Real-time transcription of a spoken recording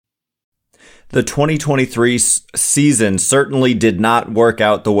The 2023 season certainly did not work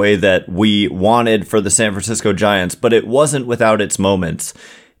out the way that we wanted for the San Francisco Giants, but it wasn't without its moments.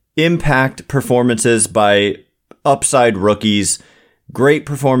 Impact performances by upside rookies, great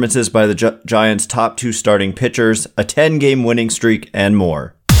performances by the Giants' top two starting pitchers, a 10-game winning streak, and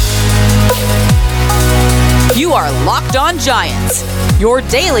more. You are Locked On Giants, your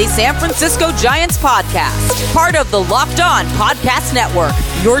daily San Francisco Giants podcast. Part of the Locked On Podcast Network,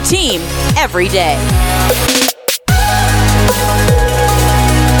 your team every day.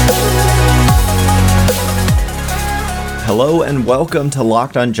 Hello and welcome to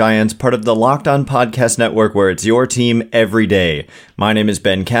Locked On Giants, part of the Locked On Podcast Network, where it's your team every day. My name is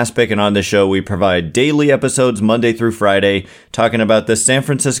Ben Kaspick, and on the show we provide daily episodes Monday through Friday, talking about the San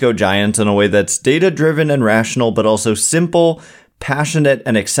Francisco Giants in a way that's data-driven and rational, but also simple, passionate,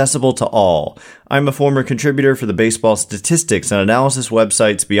 and accessible to all. I'm a former contributor for the baseball statistics and analysis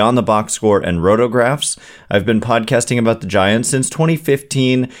websites Beyond the Box Score and Rotographs. I've been podcasting about the Giants since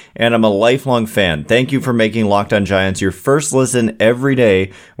 2015, and I'm a lifelong fan. Thank you for making Locked On Giants your first listen every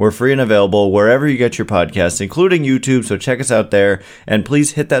day. We're free and available wherever you get your podcasts, including YouTube, so check us out there, and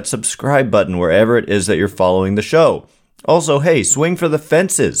please hit that subscribe button wherever it is that you're following the show. Also, hey, swing for the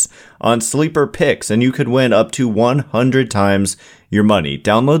fences on Sleeper Picks, and you could win up to 100 times your money.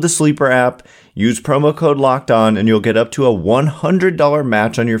 Download the Sleeper app, use promo code LOCKEDON, and you'll get up to a $100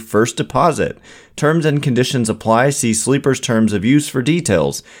 match on your first deposit. Terms and conditions apply. See Sleeper's terms of use for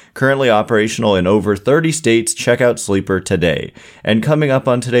details. Currently operational in over 30 states. Check out Sleeper today. And coming up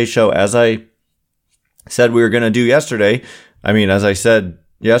on today's show, as I said we were going to do yesterday, as I said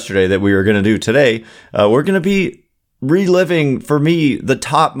yesterday that we were going to do today, we're going to be reliving, for me, the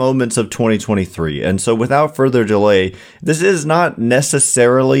top moments of 2023. And so without further delay, this is not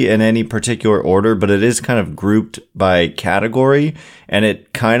necessarily in any particular order, but it is kind of grouped by category. And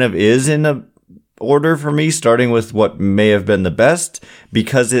it kind of is in a order for me, starting with what may have been the best,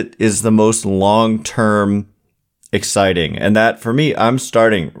 because it is the most long-term exciting. And that, for me, I'm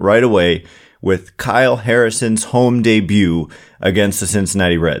starting right away with Kyle Harrison's home debut against the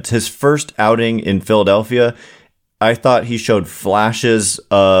Cincinnati Reds. His first outing in Philadelphia, I thought he showed flashes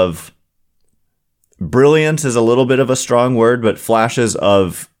of brilliance is a little bit of a strong word, but flashes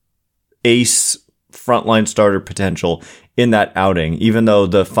of ace frontline starter potential in that outing, even though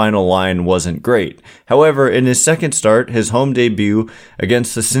the final line wasn't great. However, in his second start, his home debut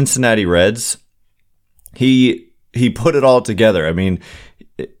against the Cincinnati Reds, he put it all together.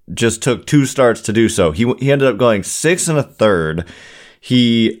 It just took two starts to do so. He ended up going 6 1/3.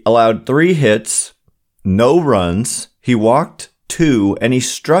 He allowed 3 hits, no runs, he walked 2, and he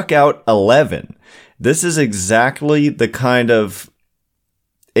struck out 11. This is exactly the kind of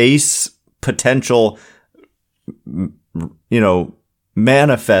ace potential,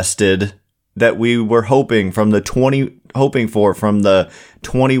 manifested that we were hoping for from the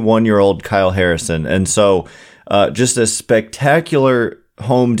 21-year-old Kyle Harrison. And so, just a spectacular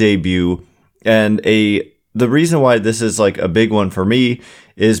home debut, and the reason why this is like a big one for me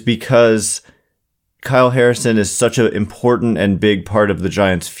is because Kyle Harrison is such an important and big part of the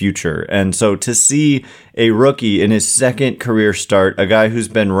Giants' future. And so to see a rookie in his second career start, a guy who's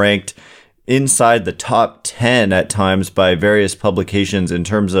been ranked inside the top 10 at times by various publications in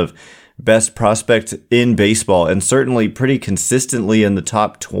terms of best prospect in baseball, and certainly pretty consistently in the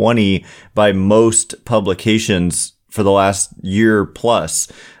top 20 by most publications for the last year plus,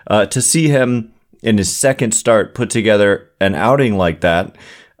 to see him in his second start put together an outing like that,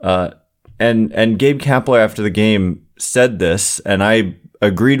 And Gabe Kapler after the game said this, and I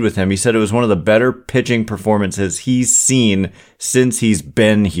agreed with him. He said it was one of the better pitching performances he's seen since he's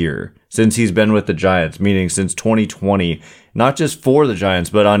been here, since he's been with the Giants, meaning since 2020, not just for the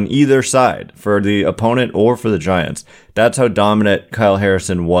Giants, but on either side, for the opponent or for the Giants. That's how dominant Kyle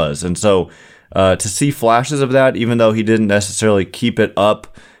Harrison was. And so to see flashes of that, even though he didn't necessarily keep it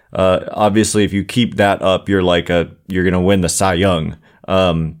up, obviously if you keep that up, you're going to win the Cy Young.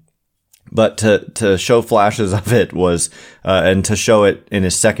 But to show flashes of it was, and to show it in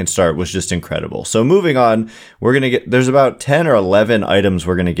his second start was just incredible. So moving on, there's about 10 or 11 items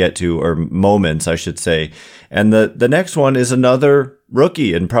we're going to get to, or moments, I should say. And the next one is another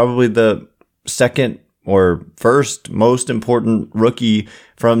rookie, and probably the second or first most important rookie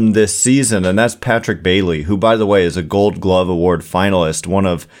from this season. And that's Patrick Bailey, who, by the way, is a Gold Glove Award finalist, one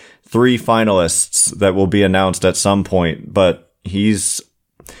of 3 finalists that will be announced at some point, but he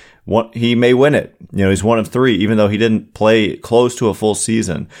may win it. He's one of 3, even though he didn't play close to a full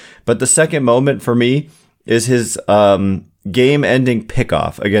season. But the second moment for me is his game-ending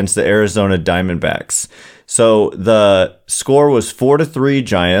pickoff against the Arizona Diamondbacks. So the score was 4-3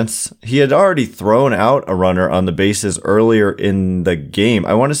 Giants. He had already thrown out a runner on the bases earlier in the game.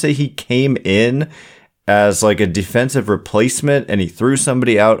 I want to say he came in as like a defensive replacement, and he threw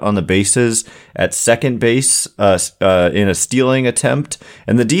somebody out on the bases at second base in a stealing attempt.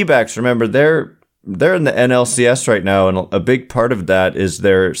 And the D-backs, remember, they're in the NLCS right now, and a big part of that is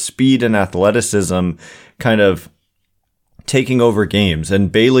their speed and athleticism kind of taking over games.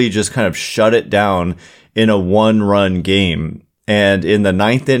 And Bailey just kind of shut it down in a one-run game. And in the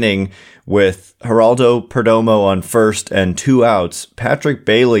ninth inning, with Geraldo Perdomo on first and 2 outs, Patrick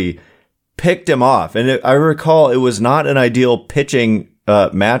Bailey picked him off. And I recall it was not an ideal pitching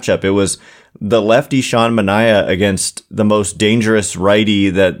matchup. It was the lefty Sean Manaea against the most dangerous righty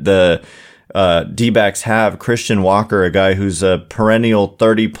that the D-backs have, Christian Walker, a guy who's a perennial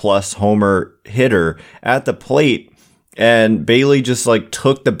 30-plus homer hitter at the plate. And Bailey just like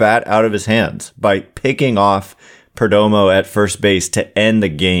took the bat out of his hands by picking off Perdomo at first base to end the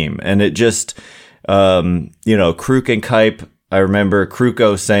game. And it just, Kruk and Kipe, I remember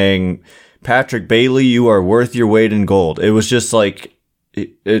Kruko saying, "Patrick Bailey, you are worth your weight in gold." It was just like,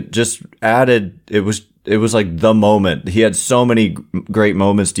 it just added, it was like the moment. He had so many great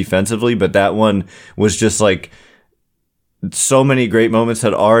moments defensively, but that one was just like, so many great moments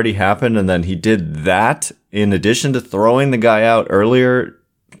had already happened. And then he did that in addition to throwing the guy out earlier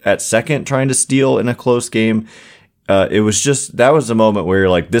at second, trying to steal in a close game. It was just, that was the moment where you're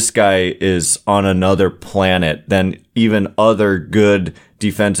like, this guy is on another planet than even other good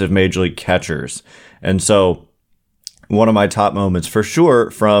defensive major league catchers. And so one of my top moments for sure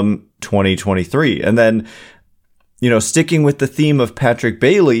from 2023. And then, sticking with the theme of Patrick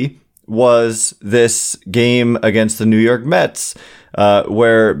Bailey was this game against the New York Mets,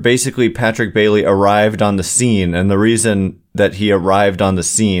 where basically Patrick Bailey arrived on the scene. And the reason that he arrived on the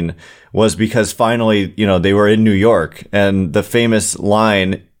scene was because finally, they were in New York. And the famous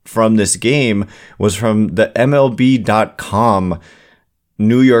line from this game was from the MLB.com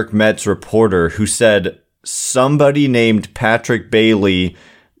New York Mets reporter who said, "Somebody named Patrick Bailey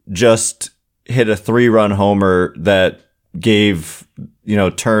just hit a 3-run homer that gave,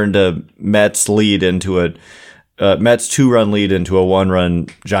 turned a Mets lead into a Mets 2-run lead into a 1-run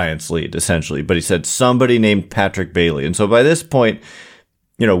Giants lead, essentially." But he said somebody named Patrick Bailey. And so by this point,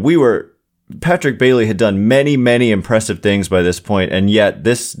 Patrick Bailey had done many, many impressive things by this point, and yet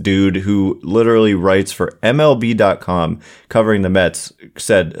this dude who literally writes for MLB.com covering the Mets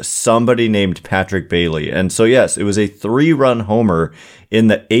said somebody named Patrick Bailey. And so yes, it was a 3-run homer in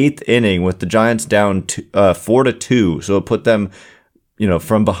the 8th inning with the Giants down 4-2. So it put them,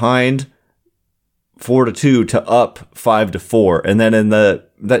 from behind 4-2 to up 5-4. And then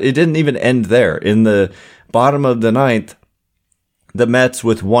it didn't even end there. In the bottom of the 9th, the Mets,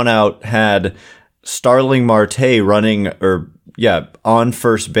 with 1 out, had Starling Marte running on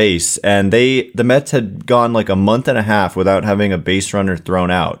first base. And the Mets had gone like a month and a half without having a base runner thrown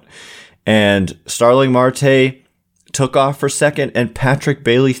out. And Starling Marte took off for second, and Patrick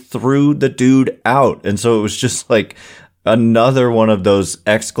Bailey threw the dude out. And so it was just like another one of those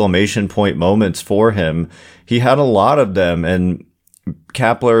exclamation point moments for him. He had a lot of them. And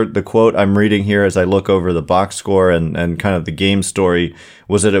Kapler, the quote I'm reading here as I look over the box score and kind of the game story,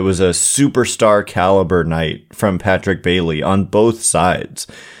 was that it was a superstar caliber night from Patrick Bailey on both sides.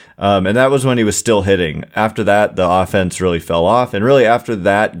 And that was when he was still hitting. After that, the offense really fell off. And really after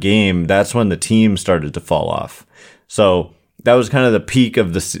that game, that's when the team started to fall off. So that was kind of the peak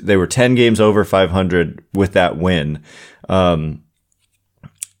of they were 10 games over 500 with that win.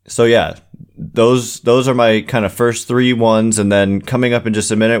 So yeah, those are my kind of first 3 ones. And then coming up in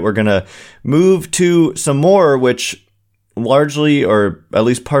just a minute, we're going to move to some more, which largely, or at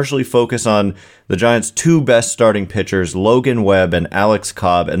least partially, focus on the Giants' 2 best starting pitchers, Logan Webb and Alex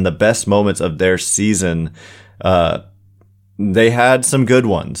Cobb, and the best moments of their season. They had some good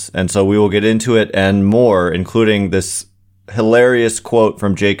ones. And so we will get into it and more, including this hilarious quote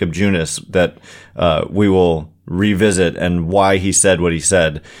from Jacob Junis that we will revisit and why he said what he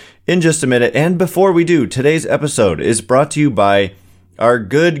said in just a minute. And before we do, today's episode is brought to you by our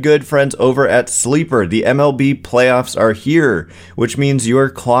good friends over at Sleeper. The MLB playoffs are here, which means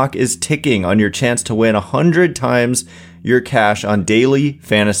your clock is ticking on your chance to win 100 times your cash on daily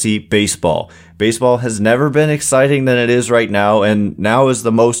fantasy baseball. Baseball has never been exciting than it is right now, and now is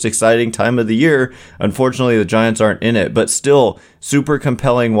the most exciting time of the year. Unfortunately, the Giants aren't in it, but still super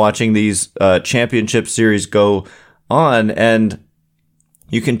compelling watching these championship series go on. And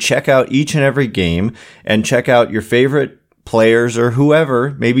you can check out each and every game and check out your favorite players or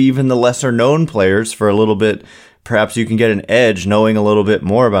whoever, maybe even the lesser known players for a little bit. Perhaps you can get an edge knowing a little bit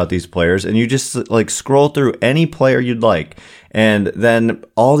more about these players, and you just like scroll through any player you'd like, and then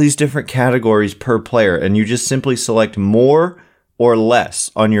all these different categories per player, and you just simply select more or less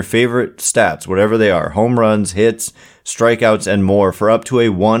on your favorite stats, whatever they are, home runs, hits, strikeouts, and more, for up to a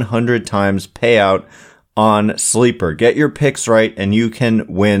 100 times payout on Sleeper. Get your picks right and you can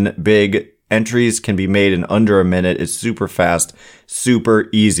win big. Entries can be made in under a minute. It's super fast, super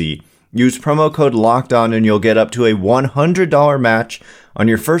easy. Use promo code LOCKEDON and you'll get up to a $100 match on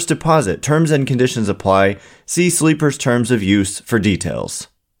your first deposit. Terms and conditions apply. See Sleeper's terms of use for details.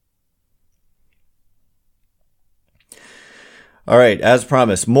 All right, as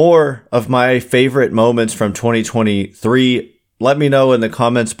promised, more of my favorite moments from 2023. Let me know in the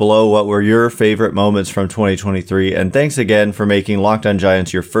comments below what were your favorite moments from 2023. And thanks again for making Locked On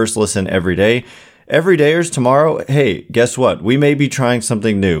Giants your first listen every day. Everydayers tomorrow, hey, guess what? We may be trying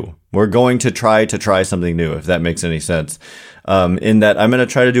something new. We're going to try something new, if that makes any sense. In that I'm going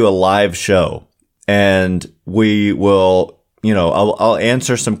to try to do a live show, and we will, I'll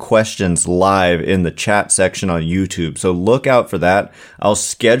answer some questions live in the chat section on YouTube. So look out for that. I'll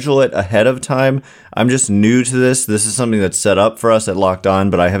schedule it ahead of time. I'm just new to this. This is something that's set up for us at Locked On,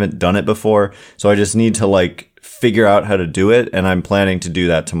 but I haven't done it before. So I just need to figure out how to do it, and I'm planning to do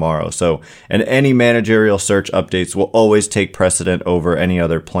that tomorrow. So, and any managerial search updates will always take precedent over any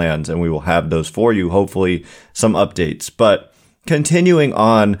other plans, and we will have those for you, hopefully some updates. But continuing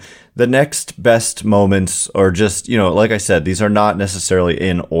on, the next best moments, or just, like I said, these are not necessarily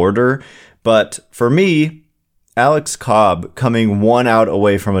in order, but for me, Alex Cobb coming 1 out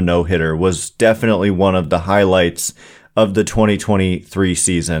away from a no-hitter was definitely one of the highlights of the 2023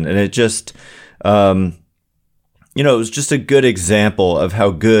 season. And it just, it was just a good example of how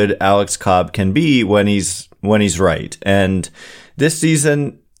good Alex Cobb can be when he's right. And this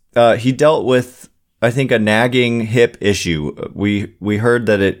season, he dealt with, I think, a nagging hip issue. We heard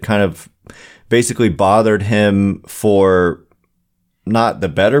that it kind of basically bothered him for not the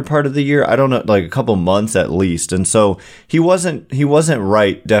better part of the year. I don't know, like a couple months at least. And so he wasn't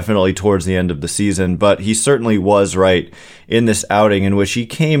right definitely towards the end of the season, but he certainly was right in this outing in which he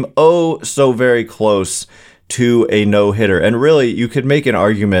came so very close to a no-hitter. And really, you could make an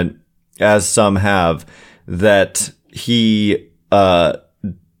argument, as some have, that he,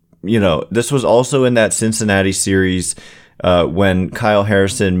 this was also in that Cincinnati series when Kyle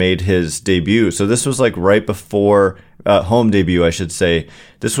Harrison made his debut. So this was right before home debut, I should say.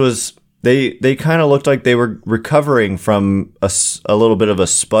 This was, they kind of looked like they were recovering from a little bit of a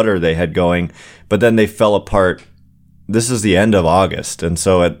sputter they had going, but then they fell apart. This is the end of August. And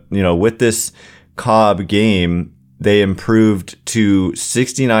so with this Cobb game, they improved to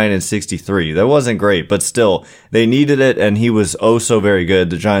 69 and 63. That wasn't great, but still, they needed it, and he was so very good.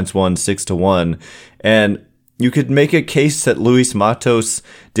 The Giants won 6-1, and you could make a case that Luis Matos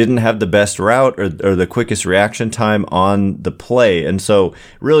didn't have the best route or the quickest reaction time on the play, and so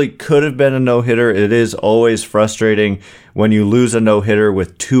really could have been a no-hitter. It is always frustrating when you lose a no-hitter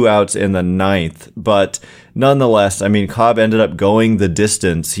with 2 outs in the 9th, but nonetheless, Cobb ended up going the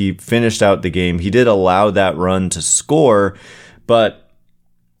distance. He finished out the game. He did allow that run to score, but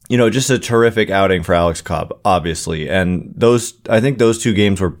just a terrific outing for Alex Cobb, obviously. And I think those 2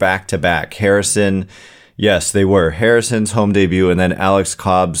 games were back-to-back. Yes, they were. Harrison's home debut and then Alex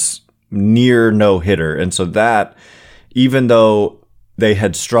Cobb's near no-hitter. And so that, even though they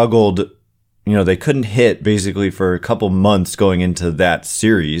had struggled, they couldn't hit basically for a couple months going into that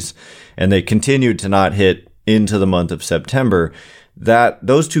series, and they continued to not hit into the month of September,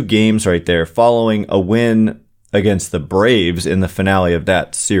 those 2 games right there, following a win against the Braves in the finale of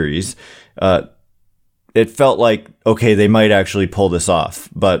that series, it felt like, okay, they might actually pull this off.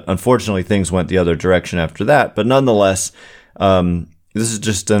 But unfortunately, things went the other direction after that. But nonetheless, this is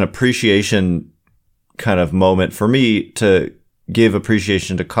just an appreciation kind of moment for me to give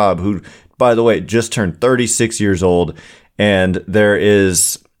appreciation to Cobb, who, by the way, just turned 36 years old. And there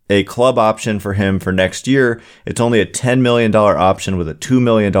is a club option for him for next year. It's only a $10 million option with a $2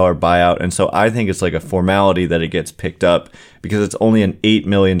 million buyout. And so I think it's like a formality that it gets picked up because it's only an $8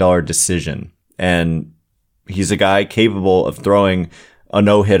 million decision. And he's a guy capable of throwing a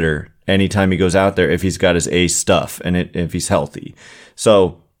no-hitter anytime he goes out there if he's got his A stuff and if he's healthy.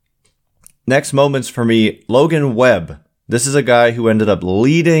 So next moments for me, Logan Webb. This is a guy who ended up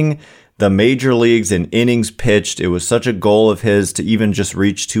leading the major leagues in innings pitched. It was such a goal of his to even just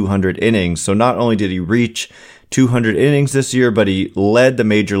reach 200 innings. So not only did he reach 200 innings this year, but he led the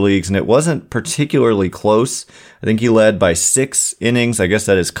major leagues, and it wasn't particularly close. I think he led by 6 innings. I guess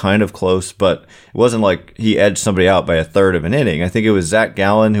that is kind of close, but it wasn't like he edged somebody out by a third of an inning. I think it was Zach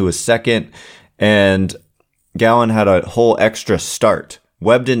Gallen who was second, and Gallen had a whole extra start.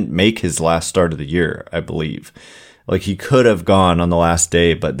 Webb didn't make his last start of the year, I believe. Like, he could have gone on the last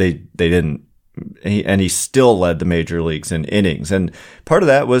day, but they didn't. And he still led the major leagues in innings. And part of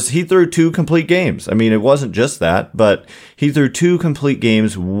that was he threw 2 complete games. I mean, it wasn't just that, but he threw 2 complete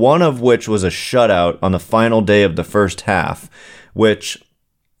games, one of which was a shutout on the final day of the first half, which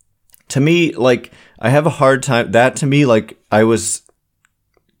to me, like, I have a hard time. That to me, like, I was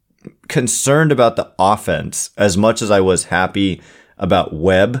concerned about the offense as much as I was happy about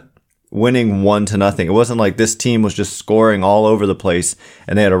Webb winning 1-0. It wasn't like this team was just scoring all over the place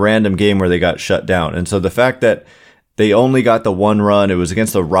and they had a random game where they got shut down. And so the fact that they only got the 1 run, it was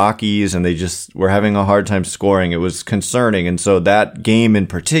against the Rockies, and they just were having a hard time scoring. It was concerning. And so that game in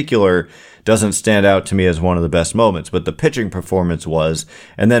particular doesn't stand out to me as one of the best moments, but the pitching performance was.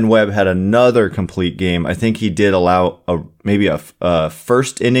 And then Webb had another complete game. I think he did allow maybe a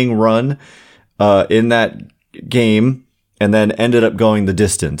first inning run in that game, and then ended up going the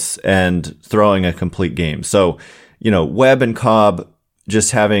distance and throwing a complete game. So, Webb and Cobb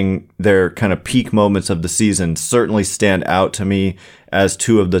just having their kind of peak moments of the season certainly stand out to me as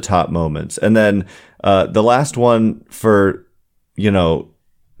 2 of the top moments. And then the last one for,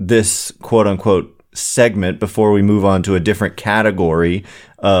 this quote unquote segment before we move on to a different category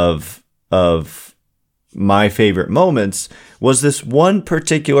of my favorite moments was this one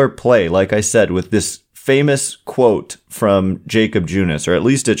particular play, like I said, with this famous quote from Jacob Junis, or at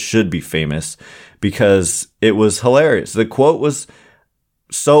least it should be famous because it was hilarious. The quote was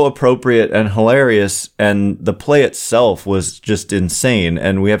so appropriate and hilarious, and the play itself was just insane.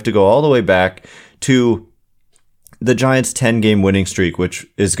 And we have to go all the way back to the Giants' 10-game winning streak, which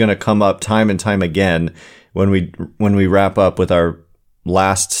is going to come up time and time again when we wrap up with our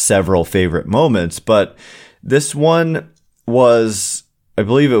last several favorite moments. But this one was, I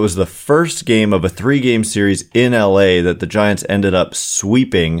believe it was the first game of a 3-game series in LA that the Giants ended up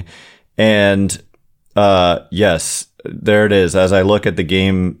sweeping. And yes, there it is. As I look at the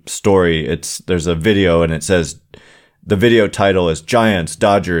game story, there's a video, and it says the video title is Giants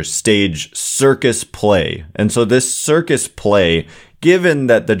Dodgers Stage Circus Play. And so this circus play, given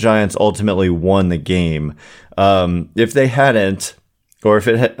that the Giants ultimately won the game, if they hadn't, or if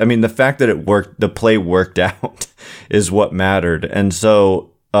it had, I mean, the fact that it worked, the play worked out is what mattered. And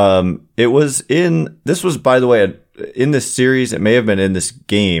so, this was, by the way, in this series, it may have been in this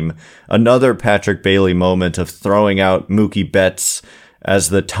game, another Patrick Bailey moment of throwing out Mookie Betts as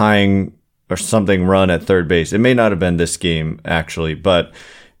the tying or something run at third base. It may not have been this game, actually, but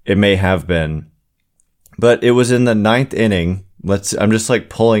it may have been. But it was in the 9th inning. I'm just like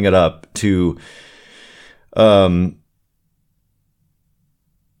pulling it up to,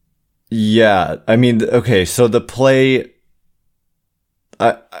 yeah, I mean, okay, so the play,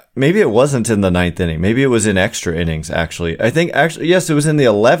 maybe it wasn't in the 9th inning. Maybe it was in extra innings, actually. I think, yes, it was in the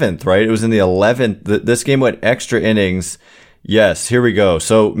 11th, right? It was in the 11th. This game went extra innings. Yes, here we go.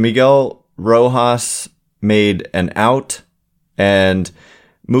 So Miguel Rojas made an out, and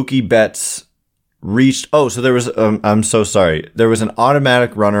Mookie Betts reached, so there was, I'm so sorry. There was an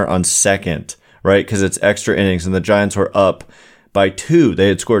automatic runner on second, right? Because it's extra innings, and the Giants were up by 2. They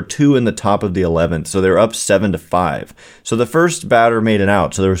had scored 2 in the top of the 11th, so they were up 7-5. So the first batter made an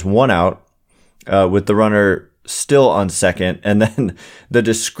out. So there was 1 out with the runner still on second. And then the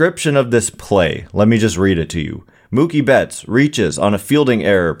description of this play, let me just read it to you. Mookie Betts reaches on a fielding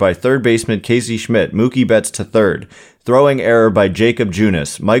error by third baseman Casey Schmidt. Mookie Betts to third. Throwing error by Jacob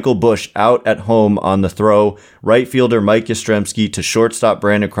Junis. Michael Busch out at home on the throw. Right fielder Mike Yastrzemski to shortstop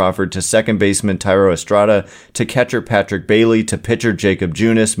Brandon Crawford to second baseman Tyro Estrada to catcher Patrick Bailey to pitcher Jacob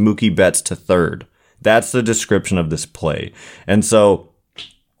Junis. Mookie Betts to third. That's the description of this play. And so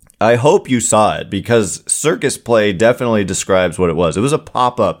I hope you saw it, because circus play definitely describes what it was. It was a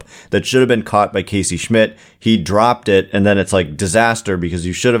pop-up that should have been caught by Casey Schmidt. He dropped it, and then it's like disaster because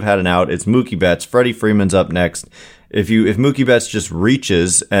you should have had an out. It's Mookie Betts. Freddie Freeman's up next. If Mookie Betts just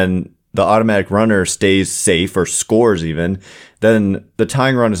reaches and the automatic runner stays safe or scores even, then the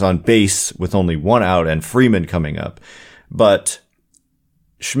tying run is on base with only 1 out and Freeman coming up. But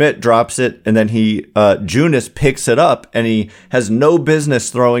Schmidt drops it, and then Junis picks it up, and he has no business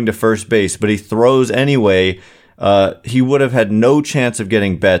throwing to first base, but he throws anyway. He would have had no chance of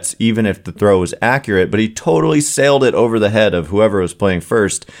getting Betts, even if the throw was accurate, but he totally sailed it over the head of whoever was playing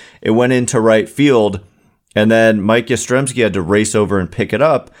first. It went into right field, And then Mike Yastrzemski had to race over and pick it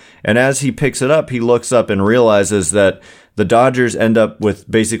up. And as he picks it up, he looks up and realizes that the Dodgers end up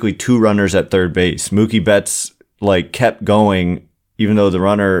with basically 2 runners at third base. Mookie Betts kept going, even though the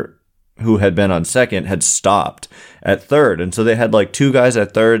runner who had been on second had stopped at third. And so they had 2 guys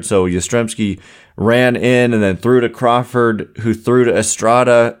at third. So Yastrzemski ran in and then threw to Crawford, who threw to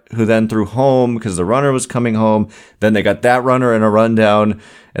Estrada, who then threw home because the runner was coming home. Then they got that runner in a rundown.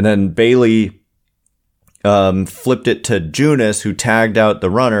 And then Bailey flipped it to Junis, who tagged out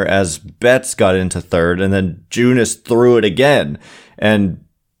the runner as Betts got into third, and then Junis threw it again. And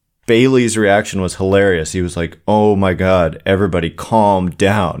Bailey's reaction was hilarious. He was like, "Oh my God, everybody calm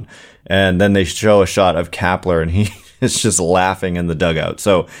down." And then they show a shot of Kapler, and he is just laughing in the dugout.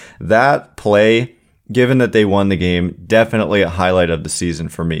 So that play, given that they won the game, definitely a highlight of the season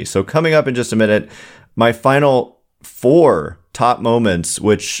for me. So coming up in just a minute, my final 4 top moments,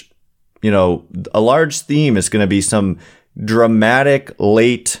 which, a large theme is going to be some dramatic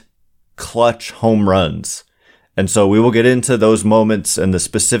late clutch home runs. And so we will get into those moments and the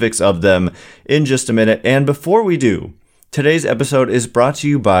specifics of them in just a minute. And before we do, today's episode is brought to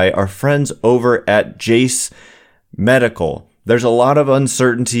you by our friends over at Jace Medical. There's a lot of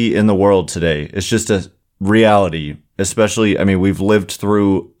uncertainty in the world today. It's just a reality, especially, we've lived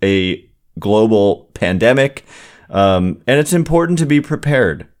through a global pandemic, and it's important to be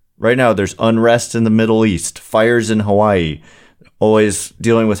prepared. Right now, there's unrest in the Middle East, fires in Hawaii, always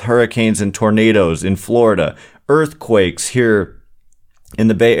dealing with hurricanes and tornadoes in Florida. Earthquakes here in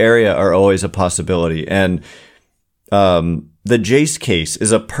the Bay Area are always a possibility. And the Jace case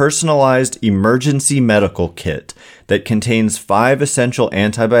is a personalized emergency medical kit that contains 5 essential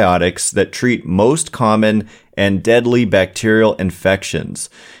antibiotics that treat most common and deadly bacterial infections.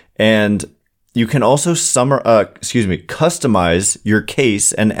 And you can also customize your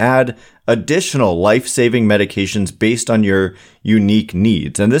case and add additional life-saving medications based on your unique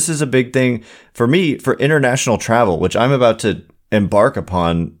needs. And this is a big thing for me for international travel, which I'm about to embark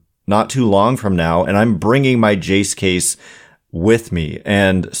upon not too long from now. And I'm bringing my Jace case with me.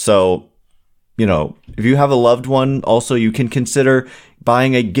 And so, if you have a loved one, also you can consider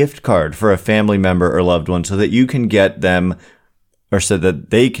buying a gift card for a family member or loved one so that you can get them, or so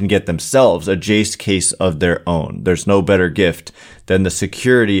that they can get themselves a Jace case of their own. There's no better gift than the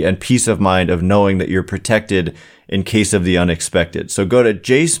security and peace of mind of knowing that you're protected in case of the unexpected. So go to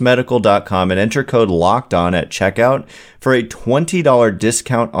jacemedical.com and enter code LOCKEDON at checkout for a $20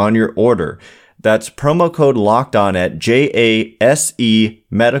 discount on your order. That's promo code LOCKEDON at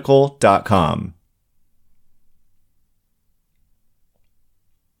jasemedical.com.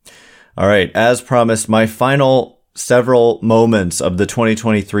 All right, as promised, my final several moments of the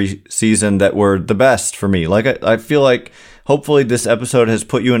 2023 season that were the best for me. I feel like hopefully this episode has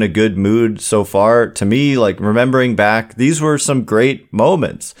put you in a good mood so far. To me, remembering back, these were some great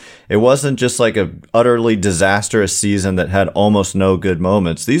moments. It wasn't just a utterly disastrous season that had almost no good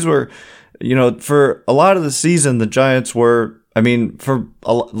moments. These were, for a lot of the season, the Giants were, for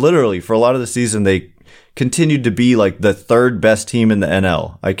a lot of the season, they continued to be the 3rd best team in the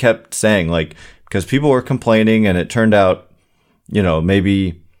NL. I kept saying because people were complaining, and it turned out,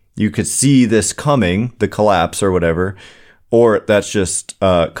 maybe you could see this coming, the collapse or whatever, or that's just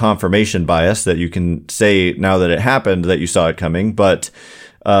confirmation bias that you can say now that it happened that you saw it coming. But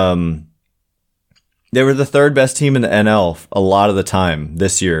they were the 3rd best team in the NL a lot of the time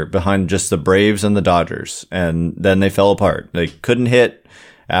this year, behind just the Braves and the Dodgers. And then they fell apart. They couldn't hit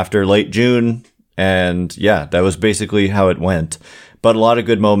after late June. And yeah, that was basically how it went. But a lot of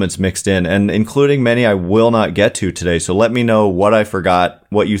good moments mixed in, and including many I will not get to today. So let me know what I forgot,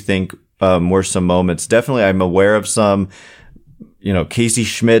 what you think were some moments. Definitely, I'm aware of some, Casey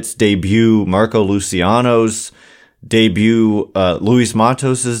Schmidt's debut, Marco Luciano's debut, Luis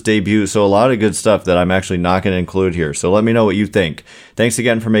Matos's debut. So a lot of good stuff that I'm actually not going to include here. So let me know what you think. Thanks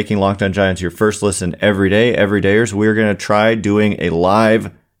again for making Locked On Giants your first listen every day. Everydayers, we're going to try doing a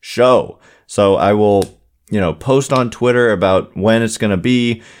live show. So I will post on Twitter about when it's going to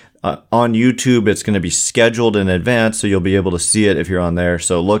be. On YouTube, it's going to be scheduled in advance, so you'll be able to see it if you're on there.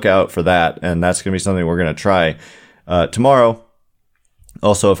 So look out for that, and that's going to be something we're going to try tomorrow.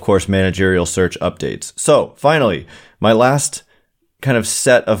 Also, of course, managerial search updates. So finally, my last kind of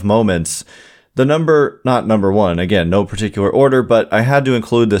set of moments. Not number one, again, no particular order, but I had to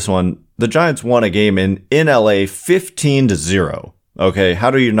include this one. The Giants won a game in LA 15-0. Okay, how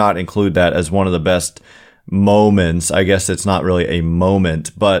do you not include that as one of the best moments? I guess it's not really a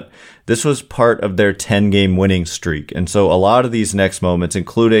moment, but this was part of their 10-game winning streak. And so a lot of these next moments,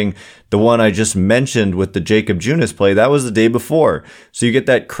 including the one I just mentioned with the Jacob Junis play, that was the day before. So you get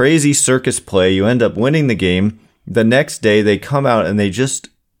that crazy circus play. You end up winning the game. The next day, they come out and they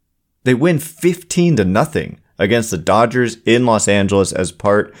win 15-0 against the Dodgers in Los Angeles as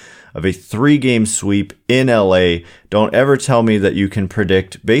part of a 3-game sweep in LA. Don't ever tell me that you can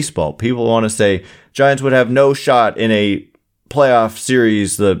predict baseball. People want to say Giants would have no shot in a playoff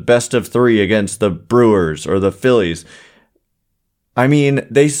series, the best of 3 against the Brewers or the Phillies. I mean,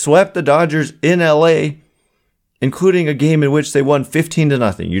 they swept the Dodgers in LA, including a game in which they won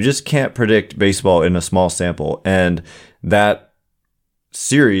 15-0. You just can't predict baseball in a small sample. And that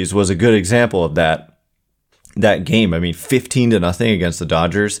series was a good example of that game. I mean, 15-0 against the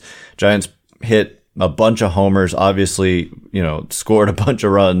Dodgers. Giants hit a bunch of homers, obviously, scored a bunch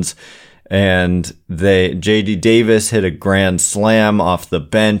of runs. And J.D. Davis hit a grand slam off the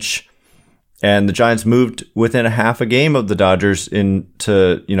bench. And the Giants moved within a half a game of the Dodgers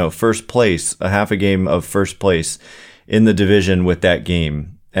into, first place, a half a game of first place in the division with that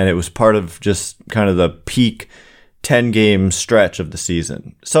game. And it was part of just kind of the peak 10-game stretch of the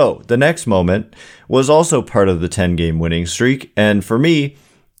season. So the next moment was also part of the 10-game winning streak. And for me,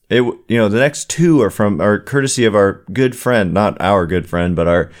 the next two are courtesy of our good friend, not our good friend, but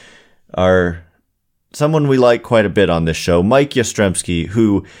our someone we like quite a bit on this show, Mike Yastrzemski,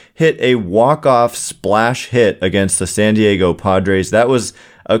 who hit a walk-off splash hit against the San Diego Padres. That was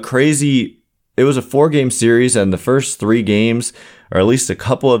it was a 4-game series, and the first 3 games, or at least a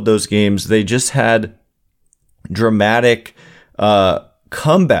couple of those games, they just had dramatic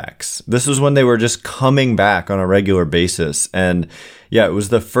comebacks. This was when they were just coming back on a regular basis. And yeah, it was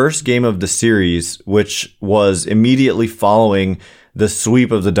the first game of the series, which was immediately following the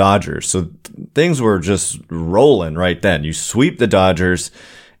sweep of the Dodgers. So things were just rolling right then. You sweep the Dodgers,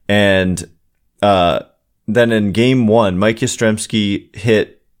 and then in game 1, Mike Yastrzemski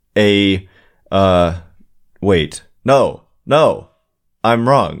hit a no, I'm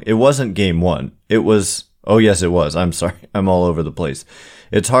wrong. It wasn't game 1. It was, oh yes, it was. I'm sorry. I'm all over the place.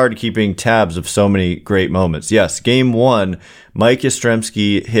 It's hard keeping tabs of so many great moments. Yes, game 1, Mike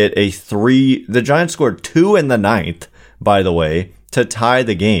Yastrzemski hit a 3. The Giants scored 2 in the 9th, by the way, to tie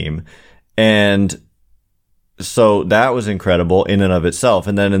the game. And so that was incredible in and of itself.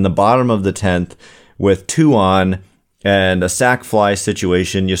 And then in the bottom of the 10th, with 2 on and a sac fly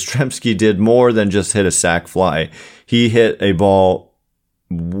situation, Yastrzemski did more than just hit a sac fly. He hit a ball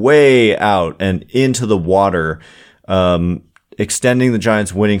way out and into the water, extending the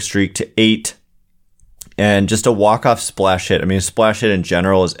Giants' winning streak to 8. And just a walk-off splash hit. I mean, a splash hit in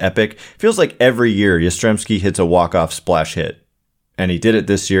general is epic. Feels like every year Yastrzemski hits a walk-off splash hit. And he did it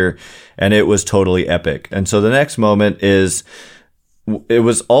this year, and it was totally epic. And so the next moment is, it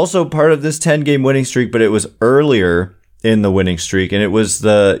was also part of this 10-game winning streak, but it was earlier in the winning streak, and it was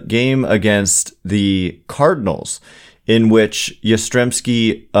the game against the Cardinals, in which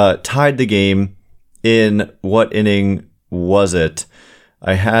Yastrzemski tied the game in, what inning was it?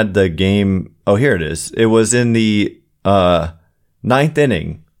 I had the game. Oh, here it is. It was in the 9th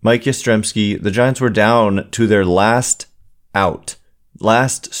inning. Mike Yastrzemski, the Giants were down to their last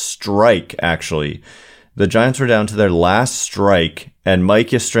strike, actually. The Giants were down to their last strike, and Mike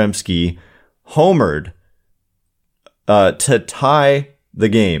Yastrzemski homered to tie the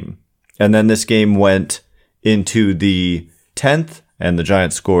game. And then this game went into the 10th, and the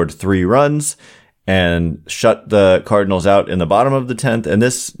Giants scored 3 runs and shut the Cardinals out in the bottom of the 10th. And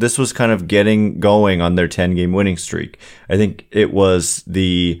this was kind of getting going on their 10-game winning streak. I think it was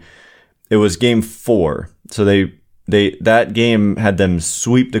game 4. So that game had them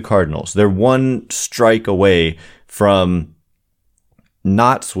sweep the Cardinals. They're 1 strike away from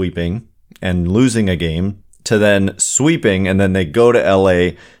not sweeping and losing a game, to then sweeping, and then they go to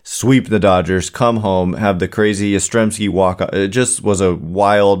LA, sweep the Dodgers, come home, have the crazy Yastrzemski walk. It just was a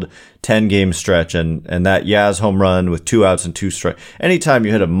wild 10-game stretch, and that Yaz home run with 2 outs and 2 strikes. Anytime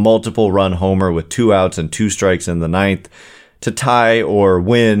you hit a multiple run homer with 2 outs and 2 strikes in the 9th to tie or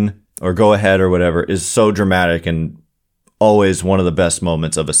win or go ahead or whatever is so dramatic and always one of the best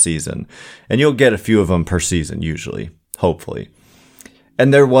moments of a season. And you'll get a few of them per season, usually, hopefully.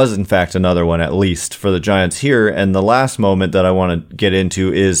 And there was, in fact, another one, at least, for the Giants here. And the last moment that I want to get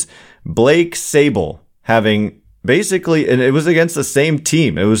into is Blake Sabol having basically, and it was against the same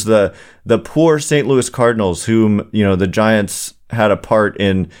team. It was the poor St. Louis Cardinals, whom, the Giants had a part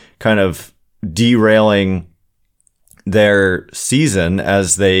in kind of derailing their season,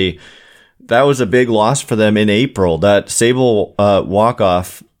 as that was a big loss for them in April. That Sabol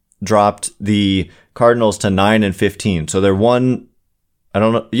walk-off dropped the Cardinals to 9-15. So they're 1 I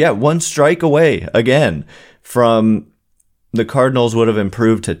don't know. Yeah, 1 strike away again from the Cardinals would have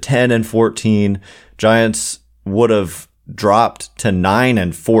improved to 10-14. Giants would have dropped to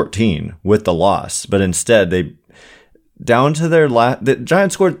 9-14 with the loss, but instead the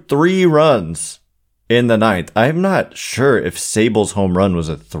Giants scored 3 runs in the 9th. I'm not sure if Sable's home run was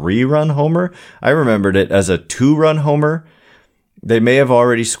a 3-run homer. I remembered it as a 2-run homer. They may have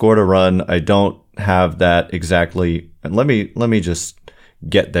already scored a run. I don't have that exactly. And let me just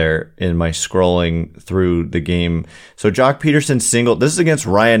get there in my scrolling through the game. So Jock Peterson singled. This is against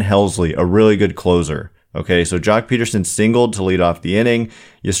Ryan Helsley, a really good closer. Okay, so Jock Peterson singled to lead off the inning.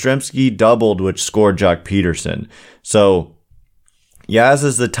 Yastrzemski doubled, which scored Jock Peterson. So Yaz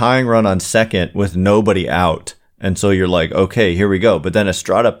is the tying run on second with nobody out. And so you're like, okay, here we go. But then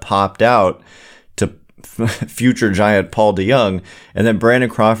Estrada popped out to future Giant Paul DeYoung, and then Brandon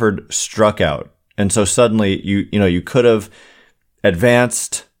Crawford struck out. And so suddenly you could have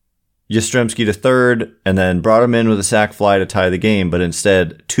advanced Yastrzemski to third and then brought him in with a sac fly to tie the game, but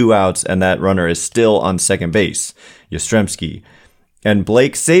instead 2 outs and that runner is still on second base, Yastrzemski. And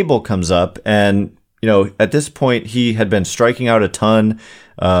Blake Sable comes up and, at this point he had been striking out a ton.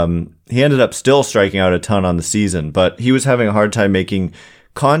 He ended up still striking out a ton on the season, but he was having a hard time making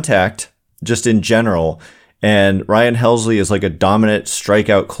contact just in general. And Ryan Helsley is like a dominant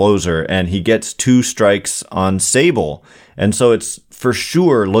strikeout closer, and he gets 2 strikes on Sable. And so it's for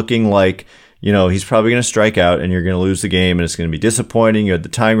sure looking like, he's probably going to strike out and you're going to lose the game and it's going to be disappointing. You had the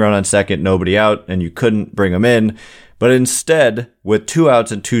tying run on second, nobody out, and you couldn't bring him in. But instead, with 2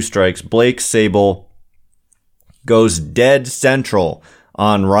 outs and 2 strikes, Blake Sable goes dead central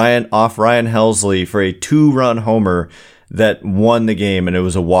on Ryan Helsley for a 2-run homer that won the game, and it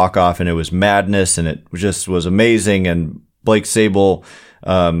was a walk-off, and it was madness, and it just was amazing. And Blake Sable,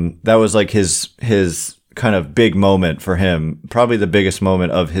 that was like his kind of big moment for him, probably the biggest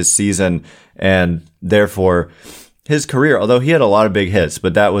moment of his season, and therefore his career, although he had a lot of big hits,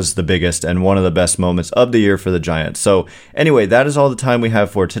 but that was the biggest and one of the best moments of the year for the Giants. So anyway, that is all the time we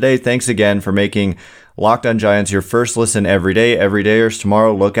have for today. Thanks again for making Locked on Giants your first listen every day. Everydayers,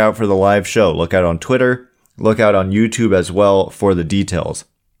 tomorrow, look out for the live show. Look out on Twitter. Look out on YouTube as well for the details.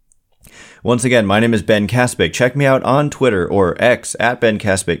 Once again, my name is Ben Kaspick. Check me out on Twitter or X at Ben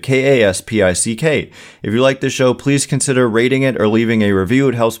Kaspick, Kaspick. If you like this show, please consider rating it or leaving a review.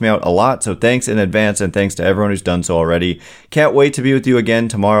 It helps me out a lot, so thanks in advance, and thanks to everyone who's done so already. Can't wait to be with you again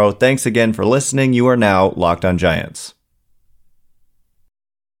tomorrow. Thanks again for listening. You are now Locked on Giants.